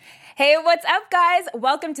Hey, what's up, guys?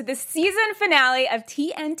 Welcome to the season finale of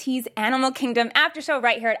TNT's Animal Kingdom After Show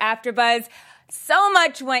right here at AfterBuzz. So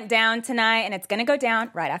much went down tonight, and it's going to go down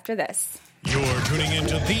right after this. You're tuning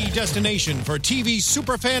into the destination for TV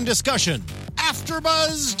superfan discussion,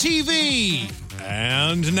 AfterBuzz TV.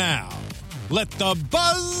 And now, let the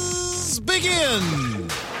buzz begin.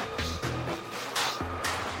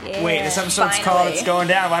 Yeah, wait, this episode's called It's Going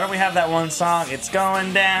Down. Why don't we have that one song? It's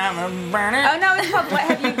going down. Oh, no, it's called What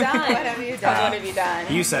Have You Done? What Have You Done? What Have You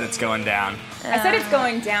Done? You said it's going down. I said it's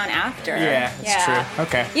going down after. Yeah, it's true.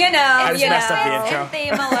 Okay. You know, I just messed up the it's intro. in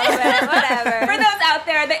theme a little bit, whatever. For those out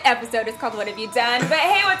there, the episode is called What Have You Done? But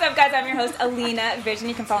hey, what's up, guys? I'm your host, Alina Vision.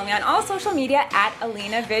 You can follow me on all social media at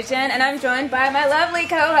Alina Vision, and I'm joined by my lovely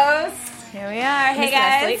co-host. Here we are. Hey,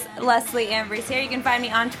 guys. Leslie Ambrose here. You can find me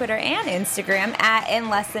on Twitter and Instagram at In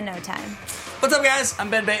Less Than No Time. What's up, guys? I'm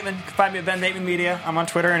Ben Bateman. You can find me at Ben Bateman Media. I'm on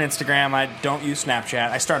Twitter and Instagram. I don't use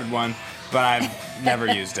Snapchat. I started one, but I've never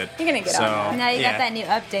used it. You're going to get on that. Now you got that new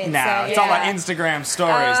update. Now, so it's all about Instagram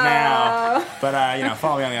stories now. But,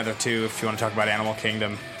 follow me on the other two if you want to talk about Animal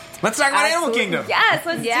Kingdom. Let's talk about Animal Kingdom. Yes,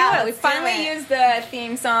 let's do it. We finally used the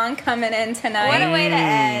theme song coming in tonight. What a way to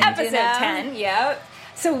end. Episode 10, yep.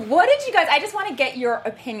 So what did you guys, I just want to get your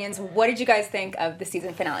opinions. What did you guys think of the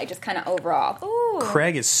season finale, just kind of overall? Ooh.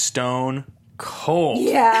 Craig is stone cold.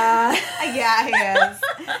 Yeah. Yeah, he is.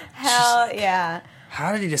 Hell yeah.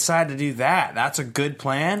 How did he decide to do that? That's a good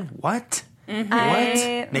plan? What?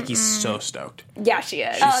 Mm-hmm. What? Nikki's so stoked. Yeah, she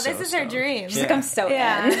is. Oh, this is her dream. She's like, I'm so in.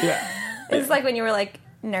 Yeah. It's like when you were like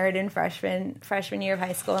nerd in freshman year of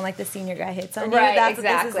high school and like the senior guy hits on you. Right, That's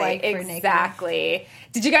exactly. what this is like for Nikki. Exactly.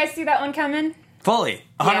 Did you guys see that one coming? Fully.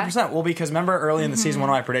 100%. Well, because remember early in the season, one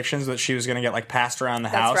of my predictions that she was going to get like passed around the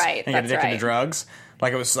house right. and get addicted to drugs.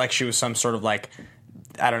 Like it was like she was some sort of like,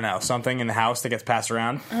 I don't know, something in the house that gets passed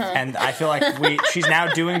around. And I feel like she's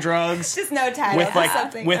now doing drugs. Just no title.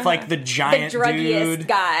 With like the giant the druggiest dude.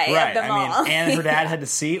 guy Right. of them all. And her dad had to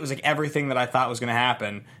see. It was like everything that I thought was going to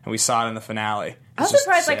happen. And we saw it in the finale. I was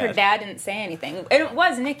surprised like her dad didn't say anything. It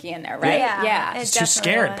was Nikki in there, right? Yeah. He's too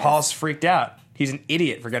scared. Paul's freaked out. He's an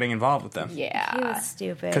idiot for getting involved with them. Yeah. He was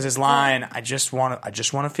stupid. Because his line, I just want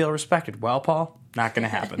to feel respected. Well, Paul, not going to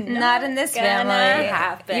happen. Not in this family.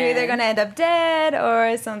 Happen. You're either going to end up dead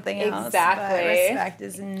or something else. Exactly. But respect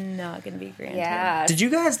is not going to be granted. Yeah. Did you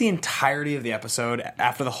guys, the entirety of the episode,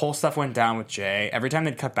 after the whole stuff went down with Jay, every time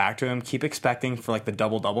they'd cut back to him, keep expecting for like the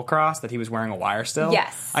double cross that he was wearing a wire still?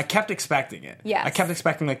 Yes. I kept expecting it. Yes. I kept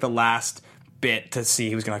expecting like the last bit to see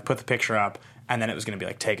he was going to like put the picture up. And then it was going to be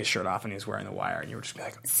like, take his shirt off and he was wearing the wire. And you were just going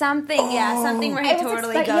to be like, something where he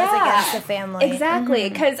totally goes against the family. Exactly.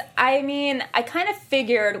 Because, I mean, I kind of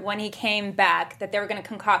figured when he came back that they were going to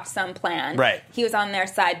concoct some plan. Right. He was on their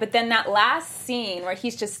side. But then that last scene where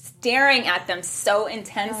he's just staring at them so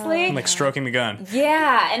intensely. like stroking the gun.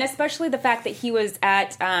 Yeah. And especially the fact that he was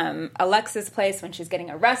at Alexa's place when she's getting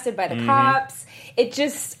arrested by the cops. It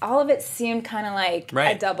just, all of it seemed kind of like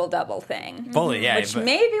a double-double thing. Fully, yeah. Which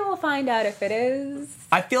maybe we'll find out if it is.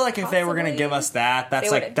 I feel like if they were going to give us that,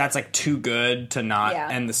 that's like too good to not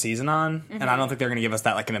end the season on. And I don't think they're going to give us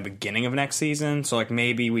that like in the beginning of next season. So like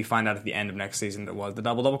maybe we find out at the end of next season that it was the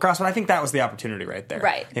double cross. But I think that was the opportunity right there.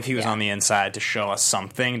 Right. If he was on the inside to show us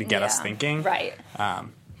something to get us thinking. Right.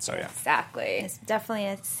 So yeah. Exactly. It's definitely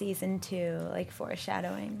a season 2, like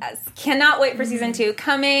foreshadowing. Yes. Cannot wait for season 2.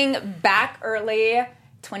 Coming back early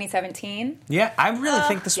 2017. Yeah, I really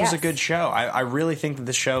think this was a good show. I really think that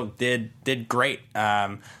the show did great.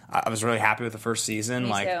 I was really happy with the first season.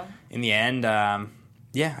 Me too. In the end, I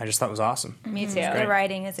just thought it was awesome. Me too. The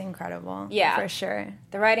writing is incredible. Yeah. For sure.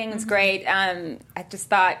 The writing is great. I just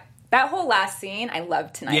thought that whole last scene I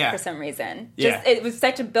loved tonight for some reason. It was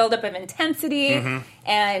such a buildup of intensity,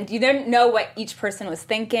 and you didn't know what each person was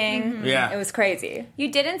thinking. Yeah. It was crazy.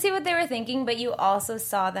 You didn't see what they were thinking, but you also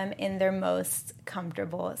saw them in their most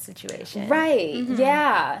comfortable situation. Right.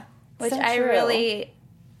 Yeah. Which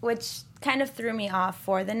which kind of threw me off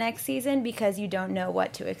for the next season because you don't know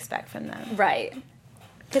what to expect from them. Right.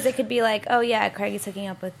 Because it could be like, oh yeah, Craig is hooking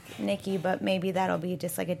up with Nikki, but maybe that'll be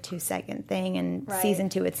just like a 2-second thing, and season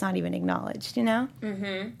 2 it's not even acknowledged, you know?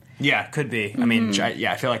 Mm-hmm. Yeah, could be. I mean,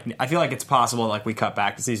 I feel like it's possible. Like we cut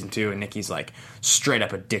back to season 2, and Nikki's like straight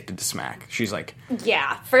up addicted to smack. She's like,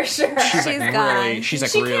 yeah, for sure. She's like really. She's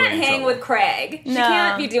like she really. Can't hang with Craig. No. She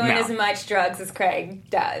can't be doing as much drugs as Craig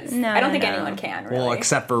does. No, I don't think anyone can. Really. Well,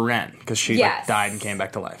 except for Ren, because she like, died and came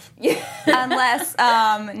back to life. Unless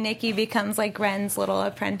Nikki becomes like Ren's little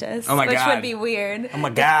apprentice. Oh my which God. would be weird. Oh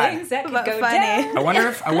my God. Things that could But go funny. down.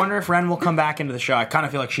 I wonder if Ren will come back into the show. I kind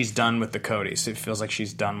of feel like she's done with the Codys. It feels like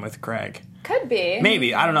she's done with with Craig. Could be.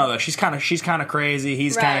 Maybe. I don't know, though. She's kind of crazy.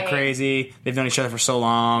 He's kind of crazy. They've known each other for so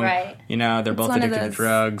long. Right. You know, they're both addicted to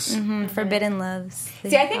drugs. Forbidden loves.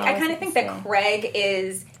 See, I kind of think that Craig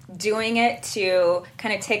is doing it to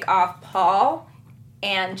kind of take off Paul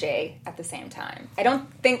and Jay at the same time. I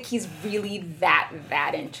don't think he's really that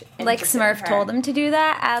interested. Like Smurf told him to do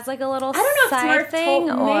that as like a little side I don't know if Smurf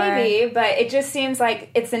thing, maybe, but it just seems like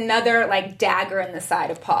it's another like dagger in the side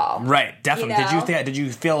of Paul. Right, definitely. You know? Did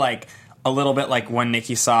you feel like a little bit like when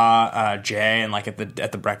Nikki saw Jay and like at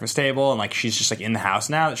the breakfast table and like she's just like in the house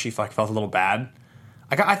now that she like felt a little bad?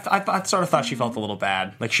 I sort of thought she felt a little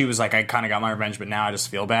bad. Like she was like, I kind of got my revenge, but now I just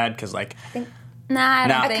feel bad because like. I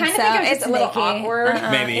don't think so. Think it's a little awkward.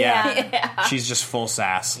 Maybe, yeah. She's just full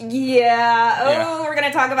sass. Yeah. We're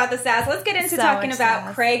going to talk about the sass. Let's get into talking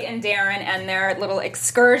about Craig and Darren and their little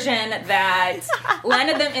excursion that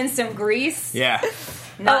landed them in some grease. Yeah.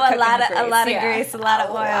 A lot of grease, a lot of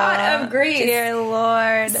oil. A lot of grease. Dear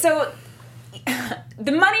Lord. So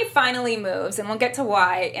the money finally moves, and we'll get to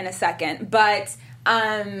why in a second, but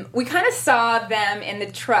we kind of saw them in the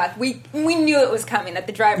truck. We knew it was coming, that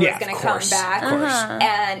the driver was going to come back,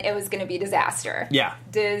 and it was going to be disaster. Yeah.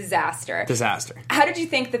 Disaster. How did you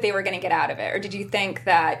think that they were going to get out of it? Or did you think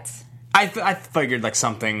that... I figured like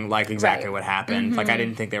something like exactly what happened. Like I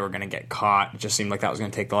didn't think they were going to get caught. It just seemed like that was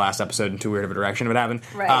going to take the last episode in too weird of a direction if it happened.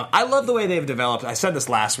 Right. I love the way they've developed. I said this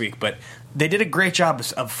last week, but they did a great job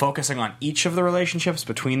of focusing on each of the relationships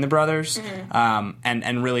between the brothers,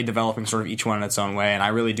 and really developing sort of each one in its own way. And I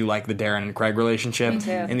really do like the Darren and Craig relationship. Me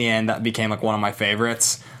too. In the end, that became like one of my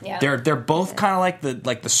favorites. Yeah. They're both kind of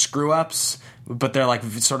like the screw ups, but they're like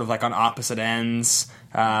sort of like on opposite ends.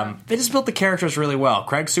 They just built the characters really well.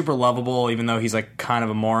 Craig's super lovable, even though he's like kind of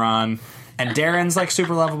a moron. And Darren's like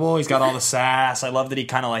super lovable. He's got all the sass. I love that he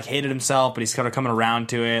kind of like hated himself, but he's kind of coming around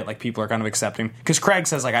to it. Like people are kind of accepting. Because Craig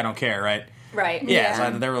says like, I don't care, right? Right.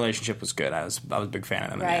 Yeah. So their relationship was good. I was a big fan of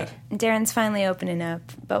them. Right. In Darren's finally opening up,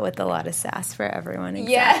 but with a lot of sass for everyone.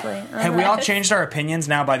 Exactly. Yeah. Have we all changed our opinions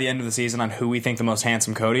now by the end of the season on who we think the most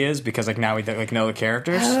handsome Cody is? Because like now we like know the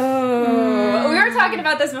characters. Oh, we were talking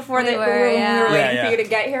about this before we were waiting for you to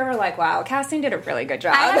get here. We're like, wow, casting did a really good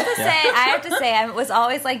job. I have to say, I was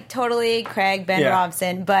always like totally Craig, Ben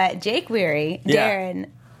Robson, but Jake Weary, Darren.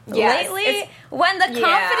 Yes, lately, when the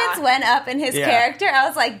confidence went up in his character, I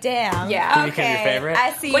was like, damn. Yeah. Did he become your favorite?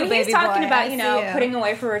 I see when you, he's baby talking boy. about, putting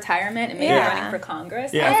away for retirement and maybe running for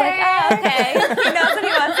Congress. Yeah. I was like, oh, okay. He knows what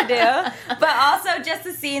he wants to do. But also just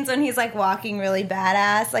the scenes when he's like walking really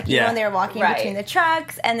badass. Like, you know, when they were walking between the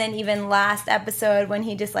trucks. And then even last episode when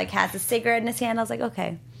he just like has a cigarette in his hand, I was like,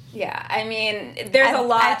 okay. Yeah, I mean, there's a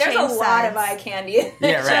lot of eye candy in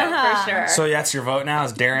this show, for sure. So that's your vote now?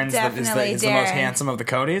 Is Darren's is the most handsome of the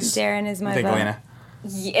Codys? Darren is my vote. Lena?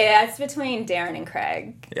 Yeah, it's between Darren and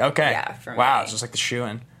Craig. Okay. Yeah, for me. Wow, it's just like the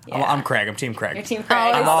shoe-in. Yeah. I'm Craig. I'm Team Craig. You're Team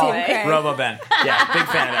Craig. I'm all Team Craig. Robo Ben. Yeah, big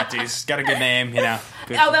fan of that dude. He's got a good name, you know.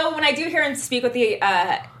 Although when I do hear him speak with the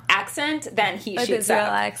accent, then he shoots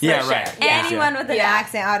up. Accent. Yeah, right. Sure. Anyone with an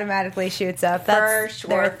accent automatically shoots up. That's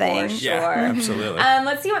their thing. For sure. Yeah, absolutely.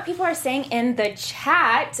 Let's see what people are saying in the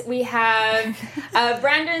chat. We have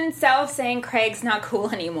Brandon Self saying Craig's not cool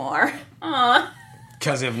anymore. Aww.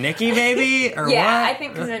 Because of Nikki, maybe? Or yeah, what? I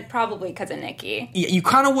think probably because of Nikki. You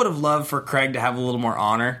kind of would have loved for Craig to have a little more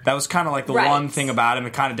honor. That was kind of like the one thing about him.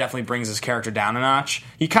 It kind of definitely brings his character down a notch.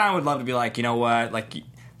 You kind of would love to be like, you know what, like,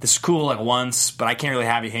 this is cool like once, but I can't really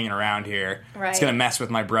have you hanging around here. Right. It's going to mess with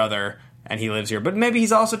my brother, and he lives here. But maybe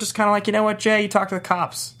he's also just kind of like, you know what, Jay, you talk to the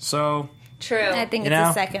cops, so... True. I think it's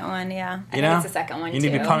the second one, yeah. I think it's the second one, You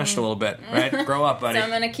need to be punished a little bit, right? Grow up, buddy. So I'm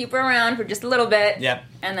going to keep her around for just a little bit. Yep.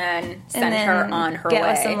 And then send her on her way. Get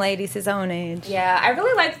with some ladies his own age. Yeah, I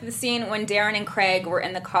really liked the scene when Darren and Craig were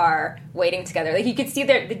in the car waiting together. Like, you could see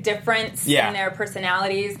the difference in their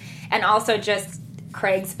personalities. And also just...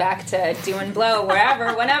 Craig's back to doing blow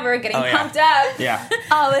wherever, whenever, getting pumped up. Yeah.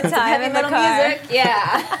 All the time in the car. Music.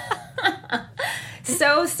 Yeah.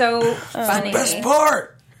 so funny. Best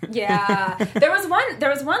part. Yeah. There was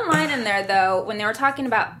one line in there though when they were talking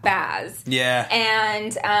about Baz. Yeah.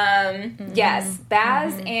 And yes,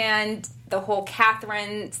 Baz and the whole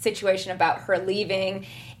Catherine situation about her leaving.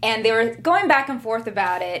 And they were going back and forth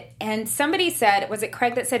about it. And somebody said, was it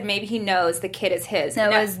Craig that said maybe he knows the kid is his? No,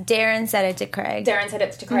 it was Darren said it to Craig. Darren said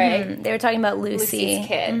it to Craig. Mm-hmm. They were talking about Lucy's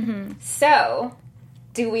kid. So,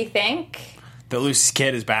 do we think... that Lucy's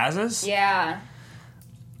kid is Baz's? Yeah.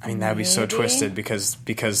 I mean, that would be so twisted because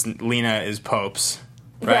Lena is Pope's.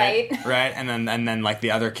 Right? Right? And then like the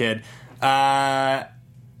other kid...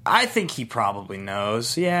 I think he probably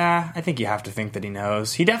knows. Yeah, I think you have to think that he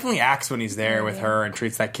knows. He definitely acts when he's there with her and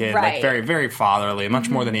treats that kid like very, very fatherly, much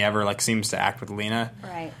more than he ever like seems to act with Lena.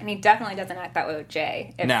 Right, and he definitely doesn't act that way with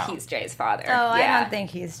Jay if he's Jay's father. Oh, I don't think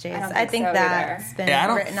he's Jay's. I think so that's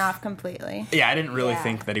been written off completely. Yeah, I didn't really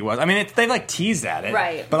think that he was. I mean, they like teased at it,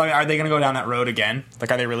 right? But are they going to go down that road again? Like,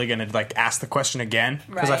 are they really going to like ask the question again?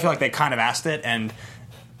 Because I feel like they kind of asked it and.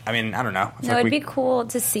 I mean, I don't know. No, it'd be cool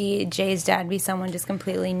to see Jay's dad be someone just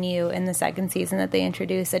completely new in the second season that they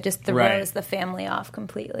introduced that just throws the family off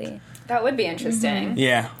completely. That would be interesting. Mm-hmm.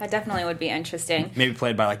 Yeah. That definitely would be interesting. Maybe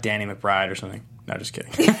played by, like, Danny McBride or something. No, just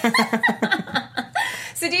kidding.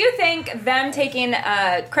 So do you think them taking,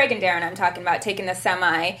 Craig and Darren I'm talking about, taking the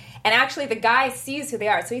semi, and actually the guy sees who they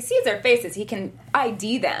are, so he sees their faces, he can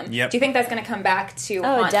ID them. Yep. Do you think that's going to come back to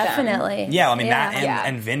haunt definitely. them? Yeah, I mean, that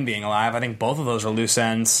and Vin being alive, I think both of those are loose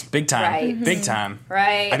ends. Big time. Right. Big time.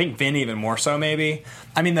 Right. I think Vin even more so, maybe.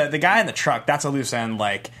 I mean, the guy in the truck, that's a loose end,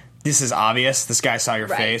 like, this is obvious. This guy saw your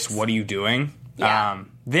face. What are you doing? Yeah.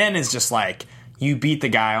 Vin is just like... You beat the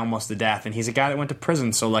guy almost to death, and he's a guy that went to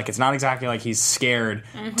prison, so, like, it's not exactly like he's scared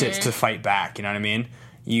to fight back, you know what I mean?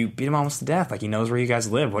 You beat him almost to death. Like, he knows where you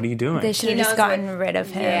guys live. What are you doing? They should have just gotten rid of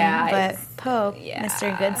him. Yeah, but Pope,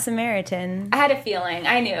 Mr. Good Samaritan. I had a feeling.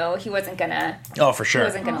 I knew he wasn't going to... Oh, for sure. He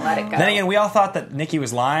wasn't going to let it go. Then again, we all thought that Nikki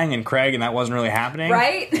was lying and Craig, and that wasn't really happening.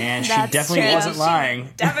 Right? And she definitely wasn't lying.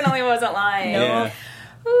 She definitely wasn't lying. No. Yeah.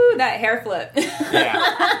 Ooh, that hair flip.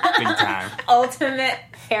 Yeah, big time. Ultimate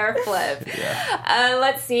hair flip. Yeah.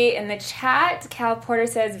 Let's see. In the chat, Cal Porter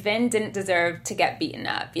says Vin didn't deserve to get beaten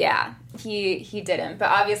up. Yeah, he didn't. But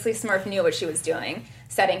obviously Smurf knew what she was doing,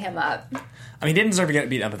 setting him up. I mean, he didn't deserve to get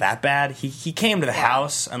beaten up that bad. He came to the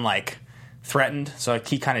house and, like, threatened. So, like,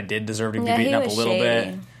 he kind of did deserve to be beaten up a little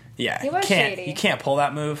bit. Yeah, he was shady. You can't pull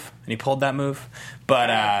that move, and he pulled that move. But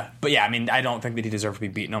yeah, I mean, I don't think that he deserved to be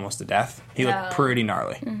beaten almost to death. He looked pretty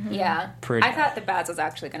gnarly. Mm-hmm. Yeah, I thought the Baz was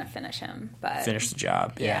actually going to finish him, but finish the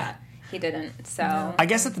job. Yeah, he didn't. So I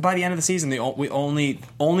guess by the end of the season, the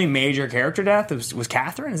only major character death was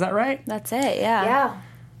Catherine. Is that right? That's it. Yeah. Yeah.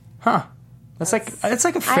 Huh. It's like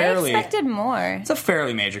a fairly... I expected more. It's a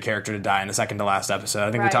fairly major character to die in the second to last episode.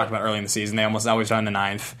 I think we talked about early in the season. They almost always die in the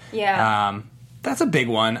 9th. Yeah. That's a big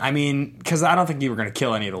one. I mean, because I don't think you were going to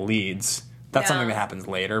kill any of the leads. That's something that happens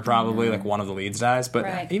later, probably. Like, one of the leads dies.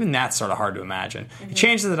 But even that's sort of hard to imagine. It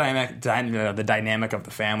changes the dynamic of the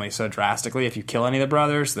family so drastically if you kill any of the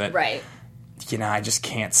brothers that... Right. You know, I just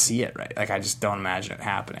can't see it, right? Like, I just don't imagine it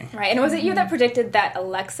happening. Right. And was it you that predicted that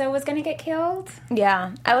Alexa was going to get killed?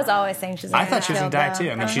 Yeah. I was always saying she was going to get killed. I thought she was going to die,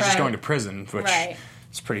 too. I mean, she's just going to prison, which...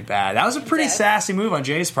 It's pretty bad. That was a pretty sassy move on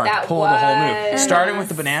Jay's part to pull the whole move. Starting with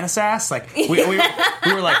the banana sass, like we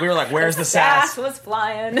were like, where's the sass? Sass was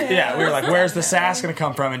flying. Yeah, we were like, where's the sass gonna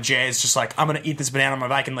come from? And Jay's just like, I'm gonna eat this banana on my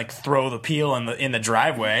bike and like throw the peel in the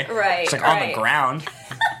driveway. Right. It's like on the ground.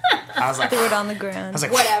 I was like, threw it on the ground. I was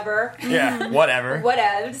like, whatever. Yeah, whatever.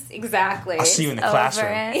 Whatevs, exactly. I'll see you in the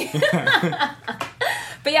classroom.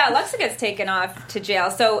 But yeah, Alexa gets taken off to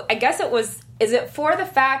jail. So I guess is it for the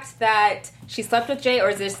fact that she slept with Jay, or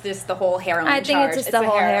is this just the whole heroin charge? I think it's just the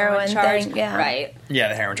whole heroin charge thing, yeah. Right. Yeah,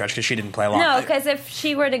 the heroin charge, because she didn't play along. No, because if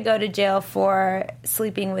she were to go to jail for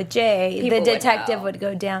sleeping with Jay, the detective would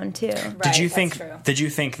go down, too. Right, Did you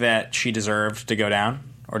think that she deserved to go down?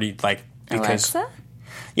 Or do you, like, because... Alexa?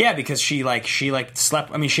 Yeah, because she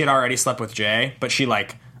slept... I mean, she had already slept with Jay, but she,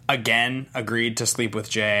 like... again agreed to sleep with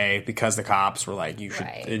Jay because the cops were like, you should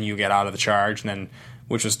and you get out of the charge, and then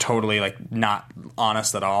which was totally like not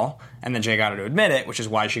honest at all, and then Jay got her to admit it, which is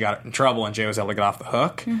why she got in trouble and Jay was able to get off the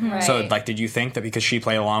hook. So like, did you think that because she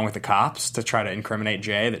played along with the cops to try to incriminate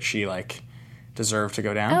Jay that she like deserved to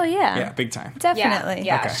go down? Oh yeah, big time, definitely.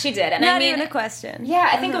 Yeah, okay. She did, and not even a question. Yeah,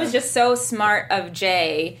 I think it was just so smart of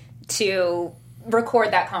Jay to record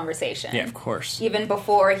that conversation. Yeah, of course. Even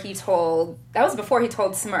before he told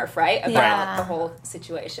Smurf, right? About the whole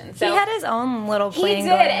situation. So he had his own little plan. He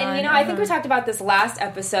did, and you know, I think we talked about this last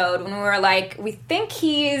episode when we were like, we think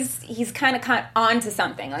he's kind of onto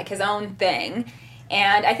something, like his own thing.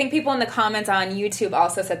 And I think people in the comments on YouTube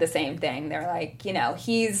also said the same thing. They're like, you know,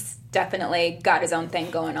 he's definitely got his own thing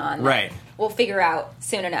going on. Right. We'll figure out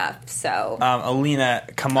soon enough. So, Alina,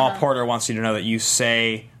 Kamal Porter wants you to know that you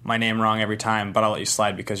say my name wrong every time, but I'll let you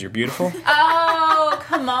slide because you're beautiful. Oh,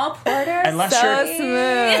 Kamal Porter, so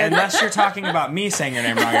smooth. Unless you're talking about me saying your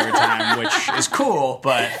name wrong every time, which is cool,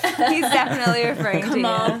 but he's definitely referring to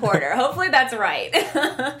Kamal Porter. Hopefully that's right.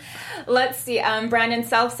 Let's see. Brandon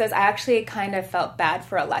Self says, I actually kind of felt bad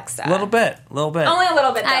for Alexa. A little bit. Only a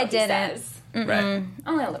little bit, though, I didn't. Right.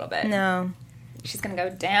 Only a little bit. No. she's going to go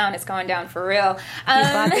down. It's going down for real. You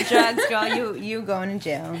bought the drugs, girl. You going to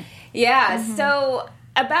jail. Yeah, so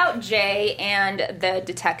about Jay and the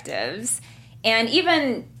detectives, and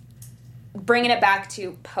even bringing it back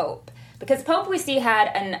to Pope. Because Pope, we see,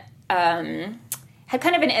 had kind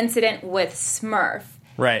of an incident with Smurf.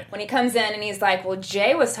 Right. When he comes in and he's like, well,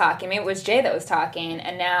 Jay was talking. Maybe it was Jay that was talking.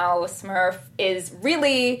 And now Smurf is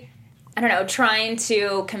really, I don't know, trying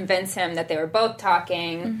to convince him that they were both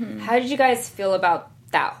talking. Mm-hmm. How did you guys feel about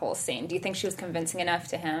that whole scene? Do you think she was convincing enough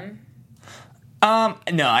to him?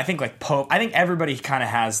 No, I think like Pope. I think everybody kind of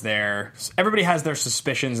has their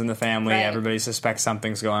suspicions in the family. Right. Everybody suspects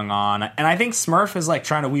something's going on, and I think Smurf is like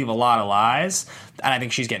trying to weave a lot of lies, and I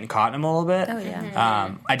think she's getting caught in him a little bit. Oh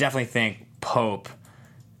yeah. I definitely think Pope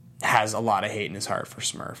has a lot of hate in his heart for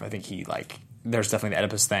Smurf. I think he there's definitely the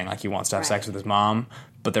Oedipus thing, like he wants to have sex with his mom,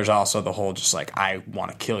 but there's also the whole just like, I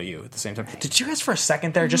want to kill you at the same time. Right. Did you guys for a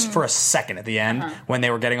second there, just for a second at the end, when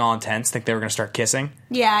they were getting all intense, think they were going to start kissing?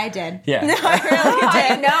 Yeah, I did. Yeah. No, I really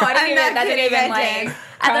did. That didn't even like...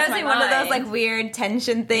 I thought it was like one of those like weird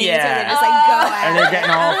tension things where they just like go at and they're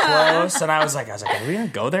getting all close, and I was like, are we gonna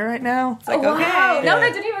go there right now? It's like, okay. Wow. No,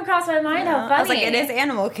 that didn't even cross my mind. How funny. I was like, it is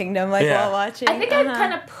Animal Kingdom, while watching. I think I've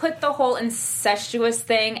kind of put the whole incestuous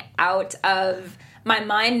thing out of my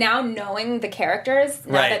mind now, knowing the characters,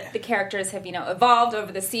 now that the characters have, evolved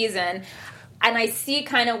over the season. And I see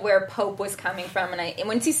kind of where Pope was coming from, and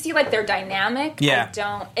once you see like their dynamic,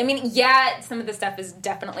 some of the stuff is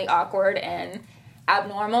definitely awkward and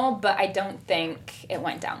abnormal, but I don't think it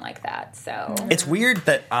went down like that. So it's weird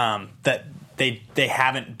that that they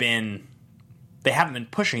haven't been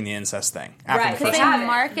pushing the incest thing after the first because they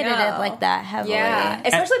marketed it like that heavily. Yeah,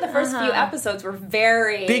 especially the first few episodes were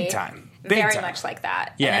very big time. Much like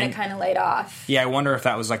that. Yeah, and then it kind of laid off. Yeah, I wonder if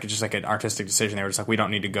that was like just like an artistic decision. They were just like, we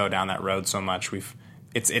don't need to go down that road so much.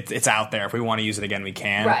 It's out there. If we want to use it again, we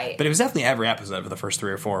can. Right. But it was definitely every episode for the first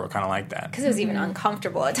 3 or 4 were kind of like that. Because it was even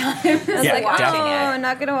uncomfortable at times. Watching it. I'm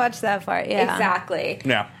not going to watch that part. Yeah. Exactly.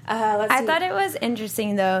 Yeah. I thought it was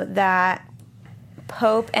interesting, though, that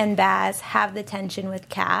Pope and Baz have the tension with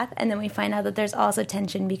Kath, and then we find out that there's also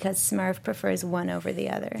tension because Smurf prefers one over the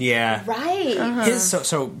other. Yeah. Right.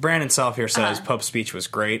 So Brandon Self here says Pope's speech was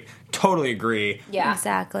great. Totally agree. Yeah.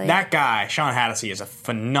 Exactly. That guy, Sean Hattasey, is a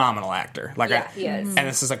phenomenal actor. He is. And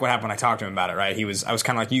this is like what happened when I talked to him about it, right? I was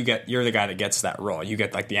kind of like, you're the guy that gets that role. You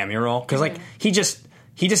get like the Emmy role. Because like he just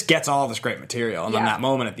gets all this great material. And then that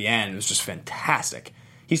moment at the end was just fantastic.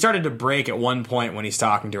 He started to break at one point when he's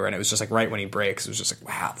talking to her, and it was just like right when he breaks, it was just like,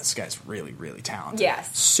 wow, this guy's really, really talented.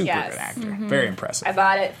 Yes. Super good actor. Mm-hmm. Very impressive. I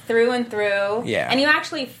bought it through and through. Yeah. And you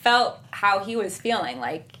actually felt how he was feeling,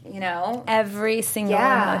 like, every single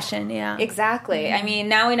emotion, Exactly. Mm-hmm. I mean,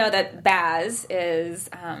 now we know that Baz is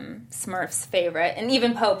Smurf's favorite, and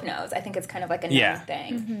even Pope knows. I think it's kind of like a known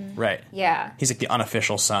thing. Mm-hmm. Right. Yeah. He's like the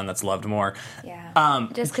unofficial son that's loved more. Yeah.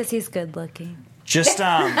 Just because he's good looking. Just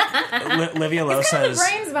Livia Lowe says the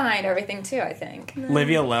brains behind everything too. I think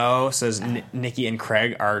Livia Lowe says Nikki and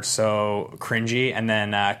Craig are so cringy, and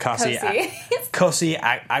then Kosi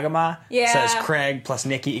Agama says Craig plus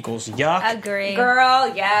Nikki equals yuck. Agree,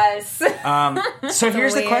 girl. Yes. So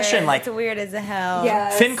here's the question: like, it's weird as hell.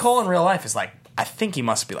 Yes. Finn Cole in real life is like, I think he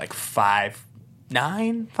must be like 5'9",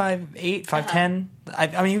 5'8", 5'10".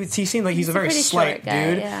 I mean, he seemed like he's a very slight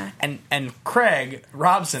guy, dude. And Craig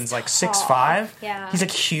Robson's like 6'5". Yeah. He's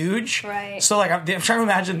like huge. Right. So like I'm trying to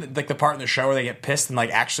imagine like the part in the show where they get pissed and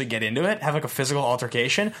like actually get into it, have like a physical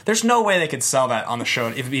altercation. There's no way they could sell that on the show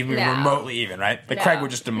if even remotely even, right? Like Craig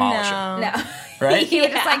would just demolish him. No. Right? He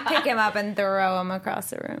would just like pick him up and throw him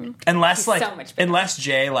across the room. Unless so unless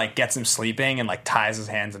Jay like gets him sleeping and like ties his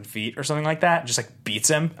hands and feet or something like that, just like beats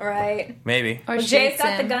him. Right. Maybe. Or Jay's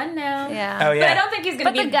got the gun now. Yeah. Oh yeah. But I don't think he's going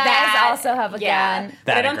to be the guys also have a gun.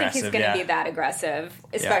 But I don't think he's going to be that aggressive,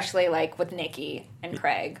 especially like with Nikki and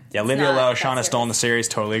Craig. Yeah, Livia Lowe, Shauna Stoll in the series,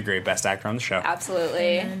 totally agree. Best actor on the show.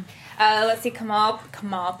 Absolutely. Mm-hmm. Let's see, Kamal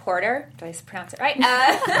Porter. Do I pronounce it right?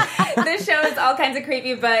 This show is all kinds of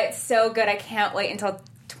creepy, but so good. I can't wait until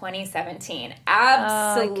 2017.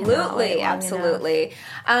 Absolutely. Absolutely.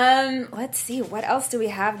 Let's see. What else do we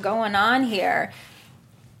have going on here?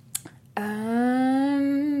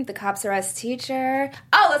 The cops arrest teacher.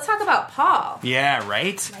 Oh, let's talk about Paul. Yeah,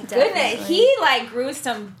 right? My goodness. He, grew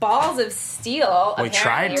some balls of steel. Well, he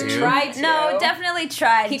tried to. No, definitely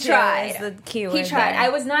tried to. He tried. Is the key word. He tried. There. I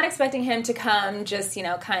was not expecting him to come just,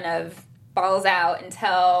 kind of balls out and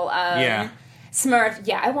tell Smurf,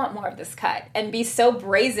 I want more of this cut. And be so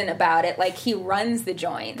brazen about it, like he runs the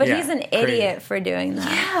joint. But he's an idiot for doing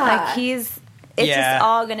that. Yeah. It's just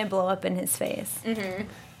all going to blow up in his face. Mm-hmm.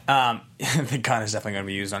 The gun is definitely going to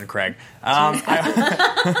be used on Craig.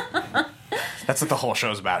 That's what the whole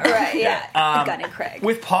show's about. Right, yeah. Gun and Craig.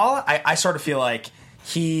 With Paul, I sort of feel like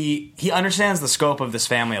he understands the scope of this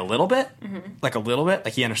family a little bit. Like a little bit.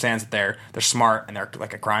 Like he understands that they're smart and they're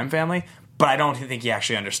like a crime family. But I don't think he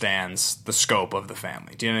actually understands the scope of the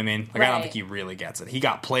family. Do you know what I mean? Like, I don't think he really gets it. He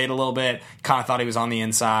got played a little bit, kind of thought he was on the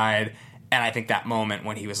inside. And I think that moment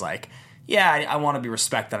when he was like, yeah, I want to be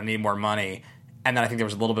respected, I need more money. And then I think there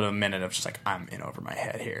was a little bit of a minute of just like, I'm in over my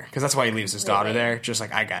head here. Because that's why he leaves his daughter there. Just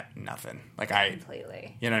like, I got nothing. Like,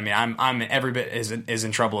 completely. You know what I mean? I'm every bit as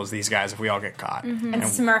in trouble as these guys if we all get caught. And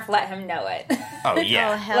Smurf let him know it. Oh,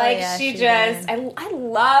 yeah. Oh, hell like, yeah, she just, I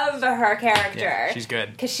love her character. Yeah, she's good.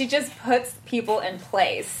 Because she just puts people in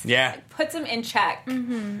place. Yeah. Like, puts them in check.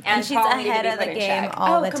 And she's ahead of the game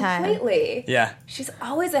all the time. Completely. Yeah. She's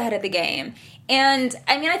always ahead of the game. And,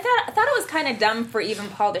 I mean, I thought it was kind of dumb for even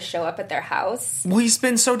Paul to show up at their house. Well, he's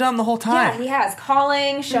been so dumb the whole time. Yeah, he has.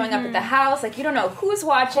 Calling, showing up at the house. Like, you don't know who's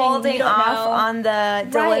watching. Holding off on the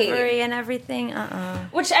delivery and everything.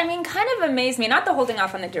 Which, I mean, kind of amazed me. Not the holding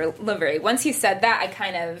off on the delivery. Once he said that, I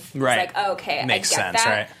kind of was like, oh, okay, makes I get sense,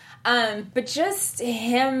 that. Right? But just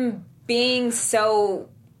him being so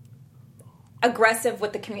aggressive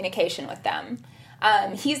with the communication with them.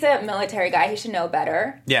 He's a military guy. He should know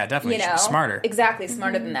better. Yeah, definitely. You know? Smarter. Exactly,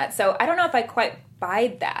 smarter than that. So I don't know if I quite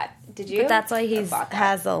buy that. Did you? But that's why he has the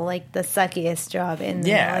suckiest job in the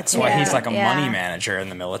military. Yeah, that's why he's like a money manager in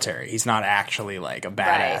the military. He's not actually like a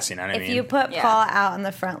badass, you know what I mean? If you put Paul out on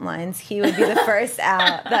the front lines, he would be the first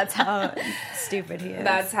out. That's how stupid he is.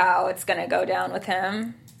 That's how it's going to go down with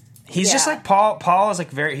him. He's just like Paul is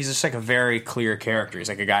like he's just like a very clear character. He's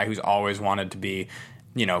like a guy who's always wanted to be,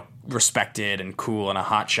 you know, respected and cool and a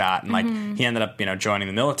hot shot. And like he ended up, you know, joining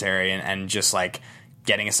the military and just like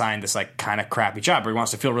getting assigned this like kind of crappy job where he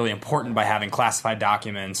wants to feel really important by having classified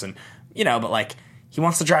documents and, you know, but like he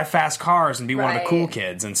wants to drive fast cars and be one of the cool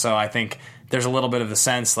kids. And so I think there's a little bit of the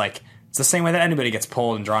sense like it's the same way that anybody gets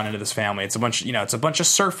pulled and drawn into this family. It's a bunch, you know, it's a bunch of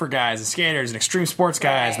surfer guys and skaters and extreme sports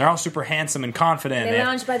guys, and they're all super handsome and confident. They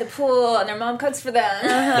lounge by the pool, and their mom cooks for them.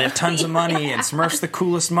 They have tons of money, and Smurf's the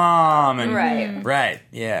coolest mom. And,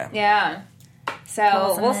 yeah.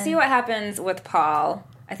 So we'll see what happens with Paul.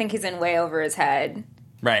 I think he's in way over his head.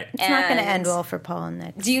 Right. It's not going to end well for Paul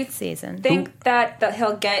next season. Do you think that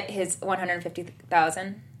he'll get his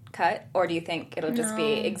 $150,000 cut, or do you think it'll just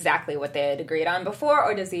be exactly what they had agreed on before,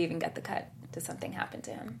 or does he even get the cut? Does something happen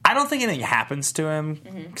to him? I don't think anything happens to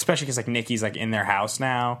him, especially because like Nikki's like in their house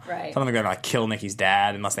now. Right. So I don't think they're gonna like kill Nikki's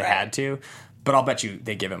dad unless they had to. But I'll bet you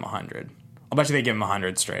they give him 100. I'll bet you they give him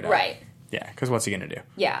 100 straight up. Right. Yeah, because what's he gonna do?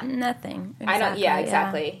 Yeah, nothing. Exactly, I don't. Yeah,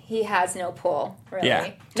 exactly. Yeah. He has no pull, really.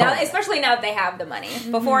 Yeah, now, especially now that they have the money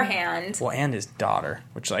beforehand. Well, and his daughter,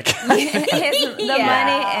 which like the money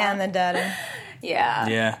and the daughter. Yeah.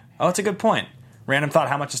 Yeah. Oh, that's a good point. Random thought,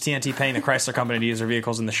 how much is TNT paying the Chrysler Company to use their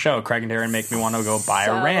vehicles in the show? Craig and Darren make me want to go buy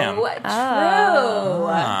a Ram. True.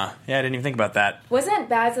 Yeah, I didn't even think about that. Wasn't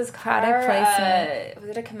Baz's product placement? Was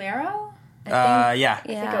it a Camaro? Yeah. I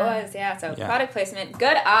think it was, yeah. So product placement.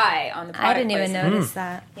 Good eye on the product I didn't even notice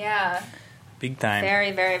that. Yeah. Big time.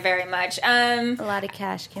 Very, very, very much. A lot of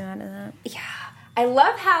cash came out of that. Yeah. I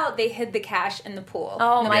love how they hid the cash in the pool.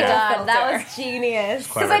 Oh my god, that was genius.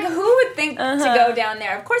 Because like, who would think to go down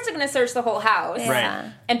there? Of course they're going to search the whole house.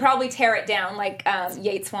 Right. And probably tear it down like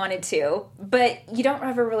Yates wanted to. But you don't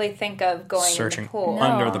ever really think of going searching in the pool.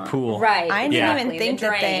 under the pool. Right. I didn't even think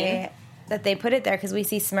that they put it there because we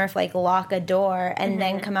see Smurf like lock a door and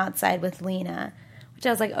then come outside with Lena. Which I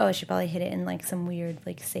was like, oh, she probably hid it in like some weird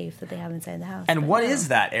like safe that they have inside the house. And what is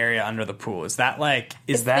that area under the pool? Is that like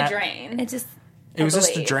it's the drain? It was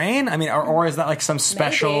just a drain? I mean, or is that like some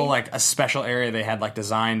special, like a special area they had like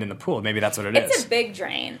designed in the pool? Maybe that's what it is. It's a big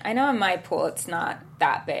drain. I know in my pool it's not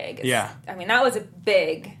that big. Yeah. I mean, that was a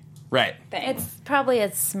big thing. It's probably a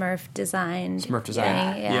Smurf design.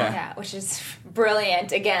 Yeah, which is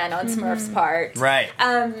brilliant, again, on Smurf's part. Right.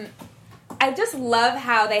 I just love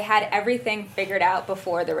how they had everything figured out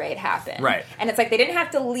before the raid happened. Right. And it's like they didn't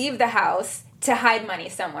have to leave the house to hide money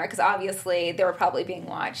somewhere, because obviously they were probably being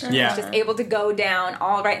watched. And yeah. He was just able to go down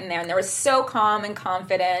all right in there, and they were so calm and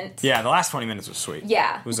confident. Yeah, the last 20 minutes was sweet.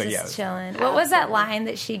 Yeah. It was like, just chilling. What was that line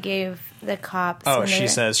that she gave the cops? Oh, she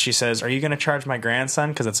says, are you going to charge my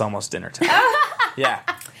grandson? Because it's almost dinner time. Yeah.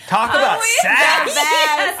 Talk about sass.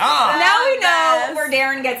 Yes. Oh. Now we know where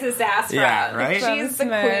Darren gets his sass from. Yeah, right? She's the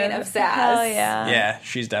queen of sass. Hell yeah. Yeah,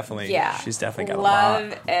 she's definitely got Love a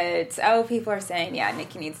lot. it. Oh, people are saying,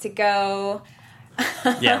 Nikki needs to go.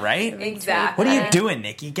 Yeah, right? Exactly. What are you doing,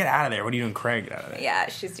 Nikki? Get out of there. What are you doing, Craig? Get out of there. Yeah,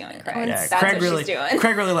 she's doing Craig. Yeah, That's Craig what really, she's doing.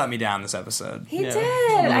 Craig really let me down this episode. He did.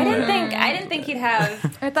 I didn't think he'd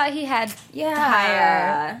have. I thought he had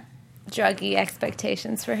higher druggy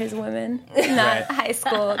expectations for his women, not high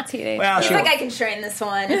school teenagers. Well, He's like, I can train this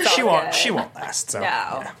one. She won't last. So, no.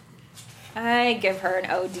 Yeah. I give her an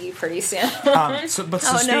OD pretty soon.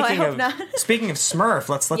 Speaking of Smurf,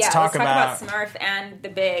 let's talk about Smurf and the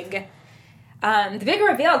big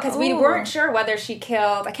reveal, because we weren't sure whether she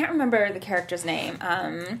killed. I can't remember the character's name.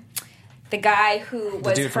 The guy who was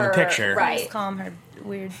the dude from the picture, right? Let's call him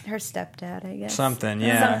her stepdad, I guess.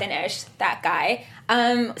 Something-ish. That guy.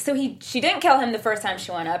 So she didn't kill him the first time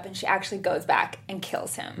she went up, and she actually goes back and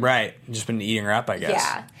kills him. Right. Just been eating her up, I guess.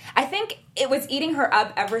 Yeah. I think it was eating her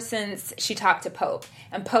up ever since she talked to Pope.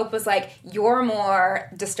 And Pope was like, you're more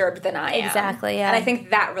disturbed than I am. Exactly, yeah. And I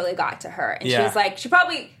think that really got to her. And she was like, she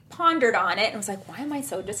probably pondered on it and was like, why am I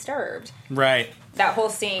so disturbed? Right. That whole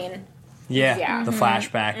scene. Yeah, the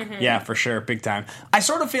flashback. Mm-hmm. Yeah, for sure. Big time. I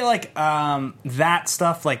sort of feel like that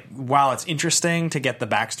stuff, like, while it's interesting to get the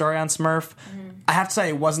backstory on Smurf, I have to say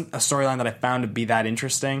it wasn't a storyline that I found to be that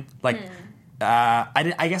interesting. Like,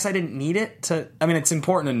 I guess I didn't need it to... I mean, it's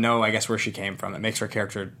important to know, I guess, where she came from. It makes her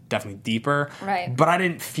character definitely deeper. Right. But I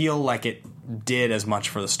didn't feel like it did as much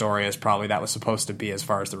for the story as probably that was supposed to be as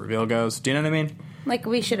far as the reveal goes. Do you know what I mean? Like,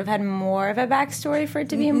 we should have had more of a backstory for it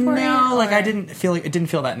to be important? No, like, I didn't feel like... It didn't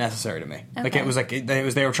feel that necessary to me. Okay. Like, it was like... They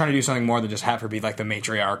were trying to do something more than just have her be, like, the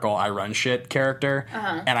matriarchal, I run shit character.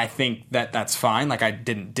 And I think that's fine. Like, I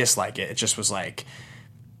didn't dislike it. It just was like...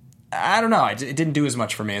 I don't know. It didn't do as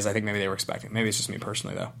much for me as I think maybe they were expecting. Maybe it's just me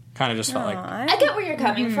personally, though. Kind of just felt like... I get where you're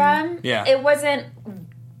coming from. Yeah. It wasn't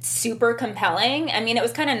super compelling. I mean, it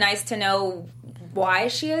was kind of nice to know why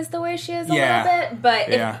she is the way she is a little bit. But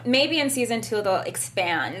if, maybe in season 2 they'll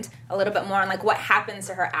expand a little bit more on like what happens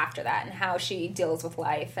to her after that and how she deals with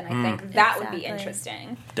life. And I think that would be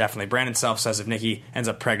interesting. Definitely. Brandon Self says if Nikki ends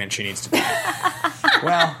up pregnant, she needs to die.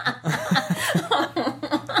 Well...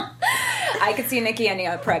 I could see Nikki ending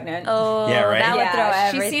up pregnant. Oh, yeah, right? That would throw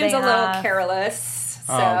everything She seems a little off. Careless.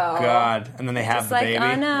 So. Oh, God. And then they have the baby.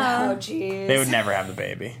 Oh, no. Oh, jeez. They would never have the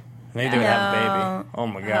baby. Maybe they would have the baby. Oh,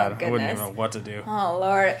 my God. Oh, I wouldn't even know what to do. Oh,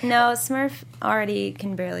 Lord. No, Smurf already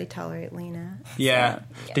can barely tolerate Lena. Yeah.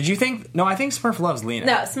 So. Did you think... No, I think Smurf loves Lena.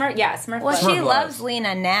 No, Smurf Well, loves she loves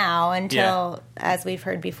Lena now until, as we've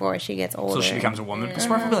heard before, she gets older. So she becomes a woman. But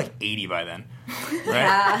Smurf will be like 80 by then. Right?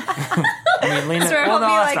 Yeah. I mean, Lena... Smurf well, no,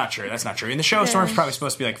 that's like, not true. That's not true. In the show, Smurf's probably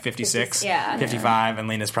supposed to be like 56, 55, and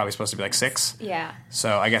Lena's probably supposed to be like 6. Yeah.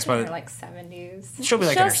 So I guess by the... like 70s. She'll be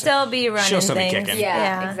like... She'll still be running She'll still things. be kicking.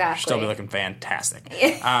 Yeah, exactly. She'll still be looking fantastic.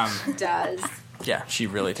 Does. Yeah, she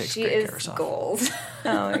really takes she great care of is herself. gold.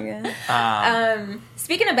 Oh, my God.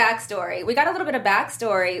 Speaking of backstory, we got a little bit of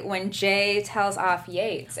backstory when Jay tells off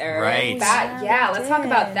Yates. Right. Let's talk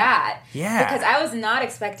about that. Yeah. Because I was not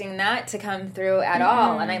expecting that to come through at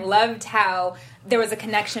all. And I loved how there was a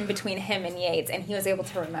connection between him and Yates, and he was able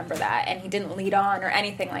to remember that, and he didn't lead on or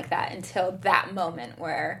anything like that until that moment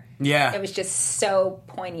where it was just so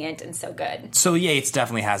poignant and so good. So Yates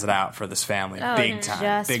definitely has it out for this family, big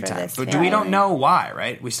time. But we don't know why,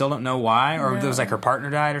 right? We still don't know why, or it was like her partner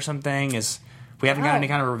died or something. We haven't got any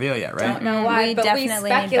kind of reveal yet, right? Don't know why, but we definitely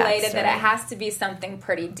speculated that it has to be something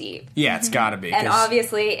pretty deep. Yeah, it's got to be. And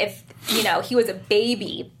obviously, if he was a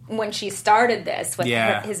baby when she started this with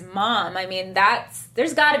his mom, I mean,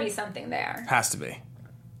 there's got to be something there. Has to be.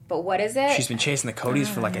 But what is it? She's been chasing the Codys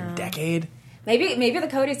for like a decade. Maybe the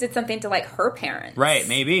Codys did something to like her parents. Right,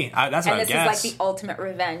 maybe. That's what I would guess. And this is like the ultimate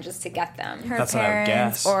revenge is to get them. That's what I would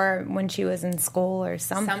guess. Or when she was in school or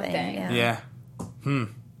something. Yeah.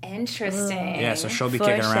 Interesting. Yeah, so she'll be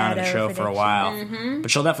kicking around in the show for a while. Mm-hmm. But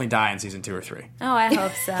she'll definitely die in season 2 or 3. Oh, I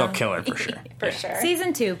hope so. They'll kill her for sure. For sure.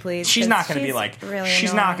 Season 2, please. She's not going to be like really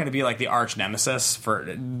she's not going to be like the arch nemesis for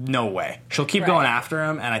no way. She'll keep going after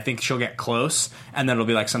him, and I think she'll get close, and then it'll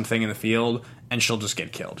be like something in the field, and she'll just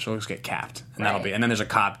get killed. She'll just get capped, and that'll be. And then there's a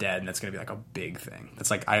cop dead, and that's going to be like a big thing. That's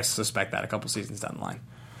like I suspect that a couple seasons down the line.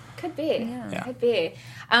 Could be. Yeah. Could be.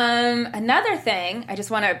 Another thing, I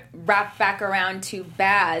just want to wrap back around to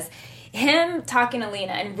Baz. Him talking to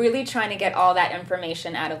Lena and really trying to get all that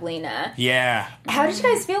information out of Lena. Yeah. How did you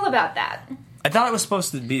guys feel about that? I thought it was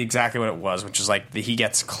supposed to be exactly what it was, which is like he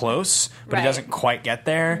gets close, but he doesn't quite get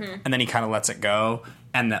there, and then he kind of lets it go,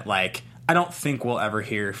 and that like I don't think we'll ever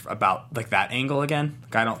hear about like that angle again.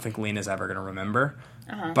 Like, I don't think Lena's ever going to remember.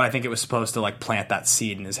 But I think it was supposed to like plant that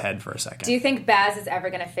seed in his head for a second. Do you think Baz is ever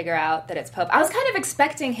going to figure out that it's Pope? I was kind of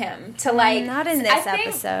expecting him to like... Not in this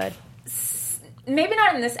episode. Maybe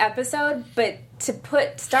not in this episode, but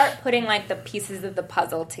to start putting like the pieces of the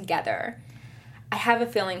puzzle together. I have a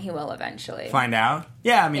feeling he will eventually find out.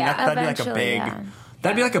 Yeah, I mean that'd be like a big,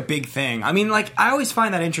 that'd be like a big thing. I mean, like I always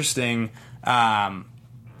find that interesting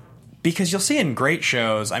because you'll see in great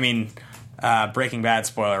shows. I mean, Breaking Bad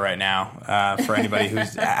spoiler right now for anybody who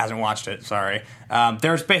hasn't watched it. Sorry.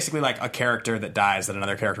 There's basically like a character that dies that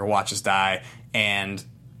another character watches die, and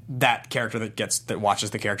that character that watches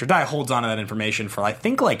the character die holds on to that information for I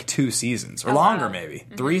think like 2 seasons or longer, maybe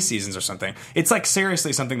 3 seasons or something. It's like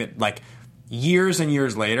seriously something that like years and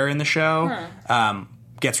years later in the show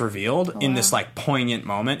gets revealed in this like poignant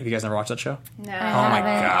moment. Have you guys never watched that show? No. Oh my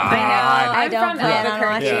god! I know. I'm from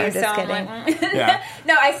Albuquerque, so I'm like,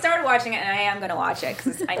 no, I started watching it and I am going to watch it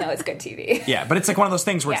because I know it's good TV. Yeah, but it's like one of those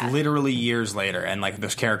things where it's literally years later, and like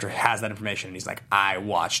this character has that information, and he's like, "I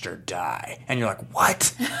watched her die," and you're like,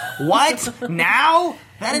 "What? What now?"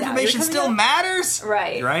 That information still matters,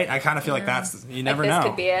 right? I kind of feel like that's you never know. This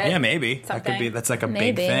could be it. Yeah, maybe that could be. That's like a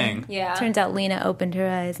big thing. Yeah. Turns out Lena opened her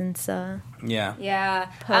eyes and saw. Yeah.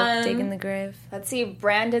 Pope digging the grave. Let's see.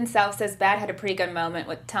 Brandon Self says Bad had a pretty good moment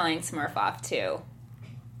with telling Smurf off too.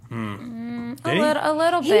 A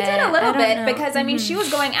little bit. He did a little bit because I mean she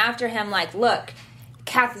was going after him like, look,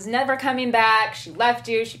 Kath is never coming back. She left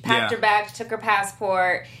you. She packed her bag. She took her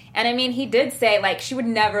passport. And I mean, he did say like she would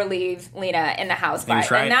never leave Lena in the house by,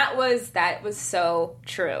 and that was so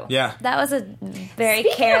true. Yeah, that was a very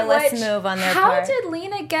careless move on their part. How did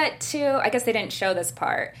Lena get to? I guess they didn't show this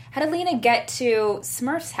part. How did Lena get to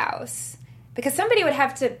Smurf's house? Because somebody would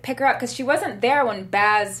have to pick her up because she wasn't there when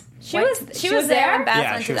Baz. She was there when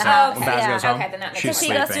Baz went to the house. When Baz goes home. Okay, then that makes sense.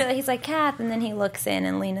 sense. He goes through. He's like Kath, and then he looks in,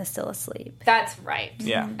 and Lena's still asleep. That's right.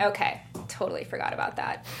 Yeah. Okay. Totally forgot about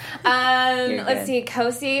that. Let's see.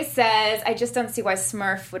 Kosi says, "I just don't see why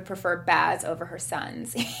Smurf would prefer Baz over her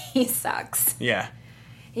sons. He sucks." Yeah.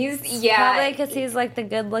 He's probably because he's like the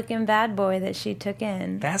good-looking bad boy that she took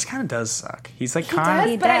in. Baz kind of does suck. He's like kind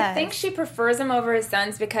of, but I think she prefers him over his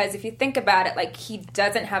sons because if you think about it, like he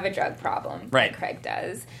doesn't have a drug problem, like Craig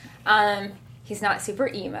does. He's not super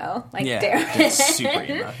emo like Darren. He's super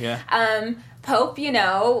emo. Yeah. Pope,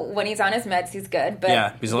 when he's on his meds, he's good,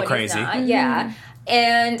 but he's a little crazy. Not,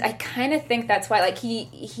 And I kind of think that's why, like,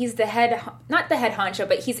 he's the head, not the head honcho,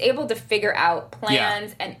 but he's able to figure out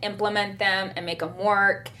plans and implement them and make them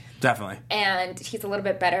work. Definitely. And he's a little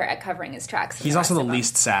bit better at covering his tracks. He's also the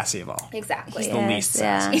least sassy of all. Exactly. He's the least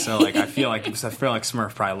sassy. So, like, I feel like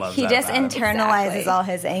Smurf probably loves that. He just internalizes all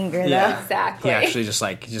his anger, though. Exactly. He actually just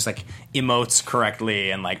emotes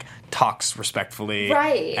correctly and, like, talks respectfully.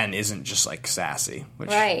 Right. And isn't just, like, sassy.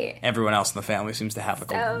 Which everyone else in the family seems to have,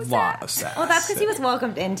 like, a lot of sass. Well, that's because he was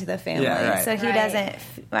welcomed into the family. Yeah, right. So he doesn't,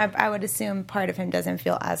 I would assume part of him doesn't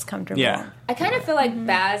feel as comfortable. Yeah. I kind of feel like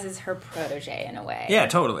Baz is her protege in a way. Yeah,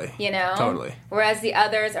 totally. Totally. Whereas the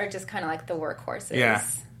others are just kind of like the workhorses. Yeah.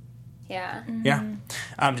 Yeah. Yeah.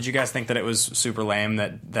 Did you guys think that it was super lame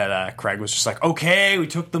that Craig was just like, okay, we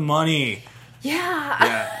took the money?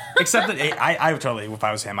 Yeah. Except that I would totally, if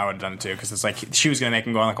I was him, I would have done it too. Because it's like she was going to make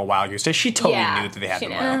him go on like a wild goose chase. She totally knew that they had the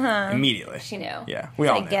money immediately. She knew. Yeah, we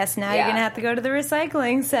all knew. I guess now you're going to have to go to the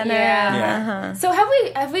recycling center. Yeah. So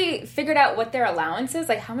have we figured out what their allowance is?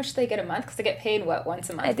 Like how much do they get a month? Because they get paid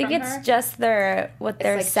once a month. I think it's just what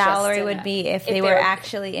their salary would be if they were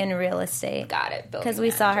actually in real estate. Got it. Because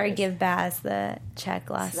we saw her give Baz the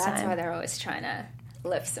check last time. That's why they're always trying to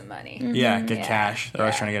lift some money. Yeah, get cash. They're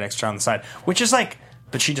always trying to get extra on the side, which is like.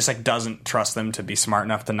 But she just like doesn't trust them to be smart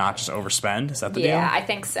enough to not just overspend. Is that the deal? Yeah, I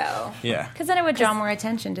think so. Yeah, because then it would draw more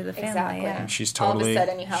attention to the family. Exactly. Yeah. And she's totally. All of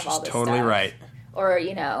a sudden, you have all this totally stuff. Right. Or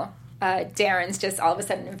Darren's just all of a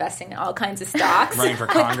sudden investing in all kinds of stocks, running for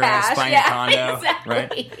Congress, buying a condo. Exactly.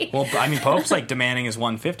 Right. Well, I mean, Pope's like demanding his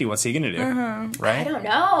 $150. What's he going to do? Right. I don't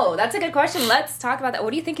know. That's a good question. Let's talk about that. What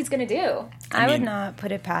do you think he's going to do? I would not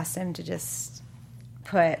put it past him to just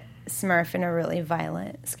put Smurf in a really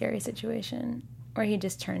violent, scary situation. Or he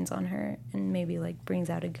just turns on her and maybe like brings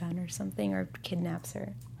out a gun or something or kidnaps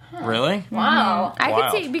her. Huh. Really? Wow. I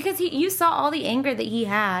could see because you saw all the anger that he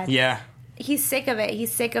had. Yeah. He's sick of it.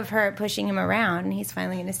 He's sick of her pushing him around, and he's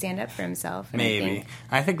finally going to stand up for himself. And maybe.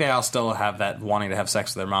 I think they all still have that wanting to have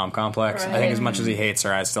sex with their mom complex. Right. I think as much as he hates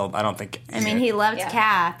her, I don't think... I mean, he loved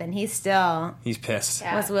Kath, and he's pissed.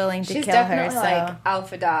 Was willing to She's kill her. She's definitely like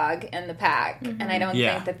alpha dog in the pack, and I don't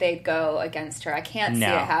think that they'd go against her. I can't see it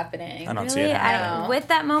happening. I don't see it happening. With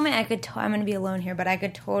that moment, I'm going to be alone here, but I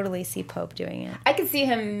could totally see Pope doing it. I could see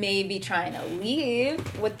him maybe trying to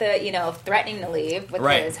leave with the, threatening to leave with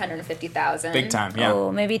his $150,000. Big time, yeah. Oh,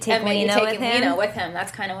 maybe take Lena with him.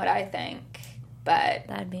 That's kind of what I think. But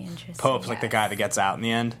that'd be interesting. Pope's like the guy that gets out in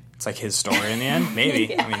the end. it's like his story in the end.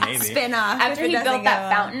 Maybe. I mean, maybe. Spin off. After he built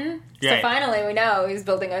that fountain. So finally we know he's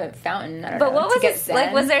building a fountain. I don't know, what was it?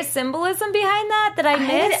 Like, was there symbolism behind that I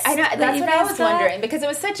missed? I know, that's what I was wondering, because it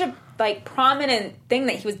was such a prominent thing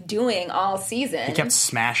that he was doing all season. He kept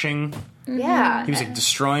smashing. Yeah. He was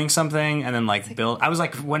destroying something and then build. I was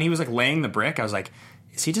when he was laying the brick, I was like,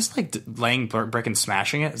 is he just laying brick and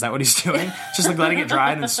smashing it? Is that what he's doing? Just letting it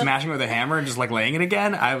dry and then smashing it with a hammer and just laying it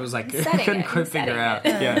again? I was I couldn't figure out.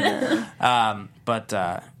 Yeah. But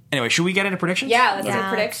anyway, should we get into predictions? Yeah, let's do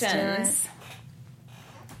predictions.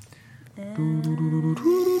 There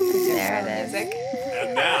it is.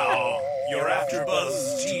 And now, your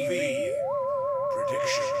AfterBuzz TV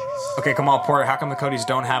predictions. Okay, come on, Porter. How come the Codys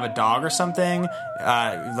don't have a dog or something?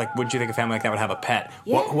 Wouldn't you think a family like that would have a pet?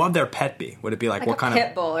 Yeah. What would their pet be? Would it be what kind of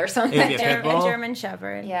pit bull or something? It'd be a pit bull? A German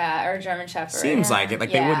Shepherd. Yeah, or a German Shepherd. Seems like it. They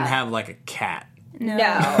wouldn't have a cat. No.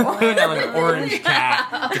 They wouldn't have an orange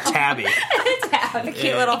cat, a tabby. A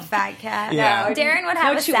cute little fat cat. Yeah. No, Darren would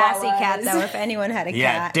have a sassy cat, though, if anyone had a cat.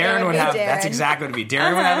 Yeah, Darren would have. Darren. That's exactly what it would be.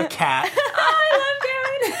 Darren would have a cat. I love Darren.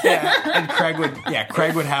 Yeah, and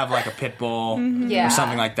Craig would have a pit bull or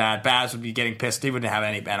something like that. Baz would be getting pissed. He wouldn't have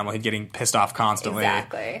any animal. He'd getting pissed off constantly.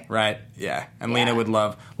 Exactly. Right. Yeah. And Lena would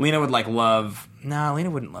love. Lena would love. No, Lena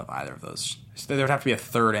wouldn't love either of those. There would have to be a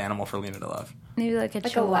third animal for Lena to love. Maybe a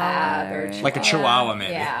chihuahua. A lab or a chihuahua,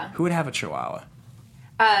 maybe. Yeah. Who would have a chihuahua?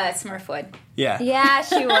 Smurf would. Yeah. Yeah,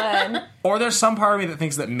 she would. Or there's some part of me that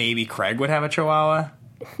thinks that maybe Craig would have a chihuahua.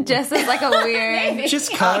 Just as a weird...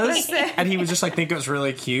 Just cause. And he would just think it was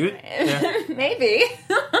really cute. Yeah. Maybe.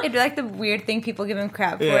 It'd be the weird thing people give him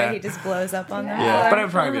crap for. Yeah. He just blows up on them. Yeah, but it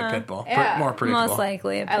would probably be a pit bull. Yeah. More predictable. Most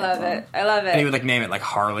likely a pit bull. I love it. And he would name it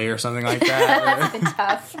Harley or something like that. That's been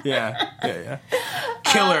tough. Yeah.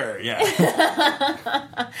 Killer, yeah.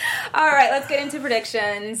 All right, let's get into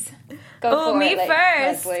predictions. Go for me it,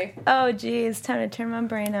 first. Leslie. Oh, geez, time to turn my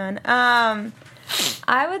brain on.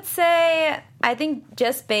 I would say, I think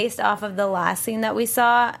just based off of the last scene that we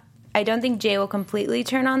saw, I don't think Jay will completely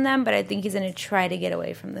turn on them, but I think he's going to try to get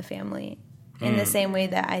away from the family in the same way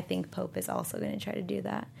that I think Pope is also going to try to do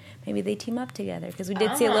that. Maybe they team up together, because we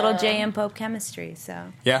did see a little Jay and Pope chemistry.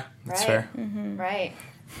 So yeah, that's fair. Mm-hmm. Right.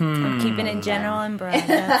 I'm keeping it general and broad.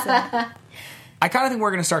 That's it. I kind of think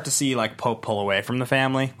we're going to start to see Pope pull away from the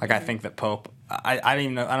family. I think that Pope. I don't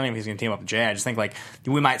even know if he's going to team up with Jay. I just think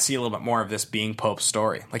we might see a little bit more of this being Pope's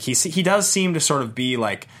story. He does seem to sort of be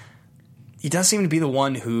he does seem to be the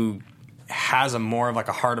one who has a more of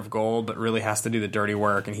a heart of gold, but really has to do the dirty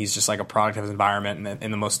work, and he's just a product of his environment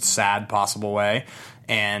in the most sad possible way.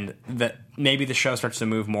 And that maybe the show starts to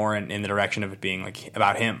move more in the direction of it being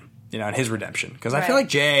about him, and his redemption. Because I feel like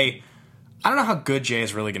Jay. I don't know how good Jay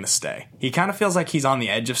is really going to stay. He kind of feels like he's on the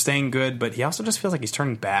edge of staying good, but he also just feels like he's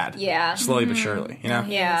turning bad. Yeah. Slowly but surely,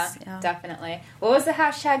 Yeah, definitely. What was the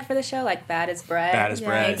hashtag for the show? Bad as bread? Bad as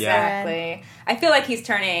bread, exactly. I feel like he's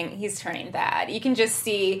turning bad. You can just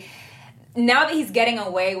see... Now that he's getting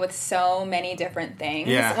away with so many different things,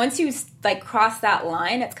 once you cross that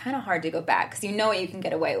line, it's kind of hard to go back, because you know what you can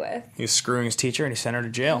get away with. He was screwing his teacher and he sent her to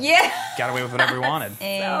jail. Yeah, got away with whatever he wanted.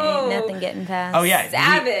 Ain't nothing getting past. Oh yeah,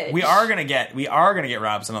 savage. We are gonna get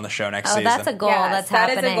Robinson on the show next season. That's a goal. That's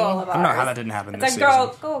happening. That is a goal of ours. I don't know how that didn't happen this season.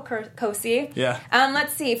 Go, Kosi. Yeah.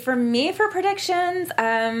 Let's see. For me, for predictions,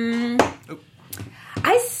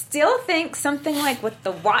 I still think something with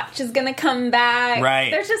the watch is going to come back. Right.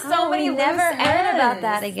 There's just so many loose ends. Never heard about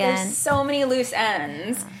that again. There's so many loose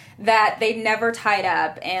ends that they never tied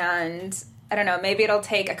up, and I don't know, maybe it'll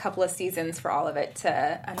take a couple of seasons for all of it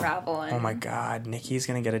to unravel. And... Oh my God, Nikki's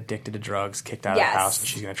going to get addicted to drugs, kicked out of the house, and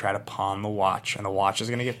she's going to try to pawn the watch, and the watch is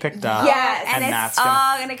going to get picked up. Yes, and it's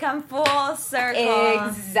all going to come full circle.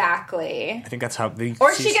 Exactly. I think that's how...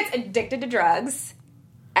 Or she gets addicted to drugs...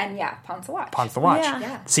 And pawns the watch. Pawns the watch.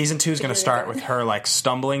 Yeah. Season 2 is going to start with her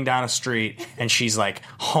stumbling down a street, and she's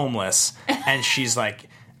homeless, and she's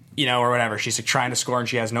or whatever. She's trying to score, and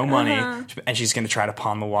she has no money, and she's going to try to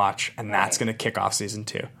pawn the watch, and that's going to kick off season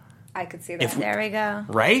 2. I could see that. There we go.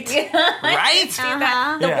 Right? Right?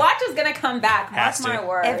 The watch is going to come back. Mark my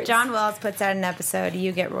words. If John Wells puts out an episode,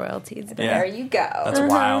 you get royalties. Yeah. There you go. That's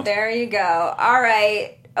wild. There you go. All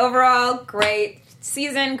right. Overall, great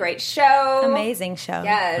season, great show. Amazing show.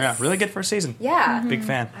 Yes. Yeah, really good first season. Yeah. Big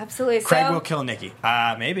fan. Absolutely. Craig will kill Nikki.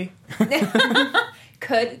 Maybe.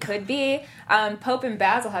 Could be. Pope and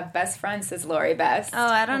Baz will have best friends, says Lori Best. Oh,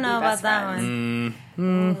 I don't know about that one.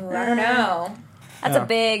 Ooh, I don't know. That's a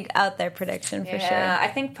big out there prediction for sure. I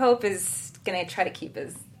think Pope is going to try to keep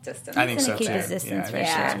his distance. I think so, keep too. his distance for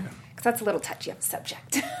sure. Because that's a little touchy of a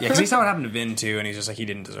subject. Yeah, because he saw what happened to Vin, too, and he's just he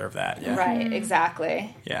didn't deserve that. Yeah. Right,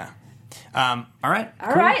 exactly. Yeah. All right.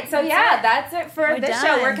 All right. So, that's it for this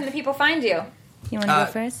show. Where can the people find you? You want to go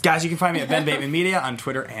first? Guys, you can find me at Ben Bateman Media on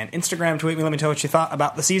Twitter and Instagram. Tweet me, let me know what you thought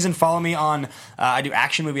about the season. Follow me on, I do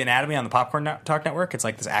Action Movie Anatomy on the Popcorn Talk Network. It's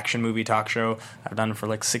like this action movie talk show I've done for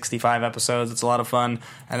like 65 episodes. It's a lot of fun.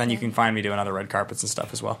 And then you can find me doing other red carpets and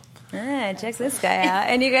stuff as well. Check this guy out.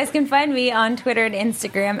 And you guys can find me on Twitter and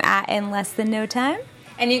Instagram at In Less Than No Time.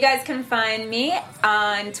 And you guys can find me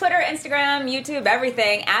on Twitter, Instagram, YouTube,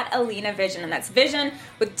 everything at Alina Vision. And that's Vision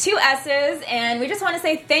with 2 S's. And we just want to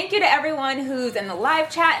say thank you to everyone who's in the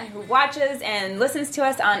live chat and who watches and listens to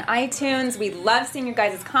us on iTunes. We love seeing you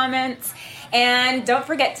guys' comments. And don't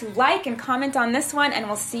forget to like and comment on this one. And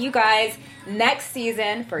we'll see you guys next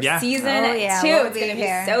season for season 2. We'll it's going to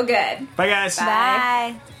be so good. Bye, guys.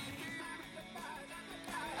 Bye.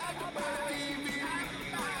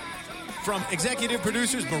 From executive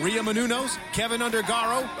producers Maria Menounos, Kevin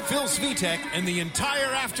Undergaro, Phil Svitek, and the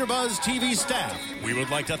entire AfterBuzz TV staff, we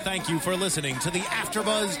would like to thank you for listening to the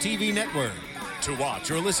AfterBuzz TV network. To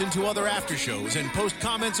watch or listen to other after shows and post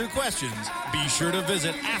comments or questions, be sure to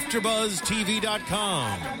visit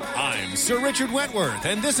AfterBuzzTV.com. I'm Sir Richard Wentworth,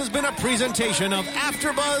 and this has been a presentation of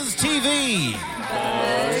AfterBuzz TV.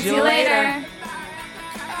 See you later.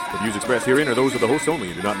 The views expressed herein are those of the hosts only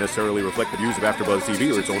and do not necessarily reflect the views of AfterBuzz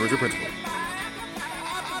TV or its owners or principals.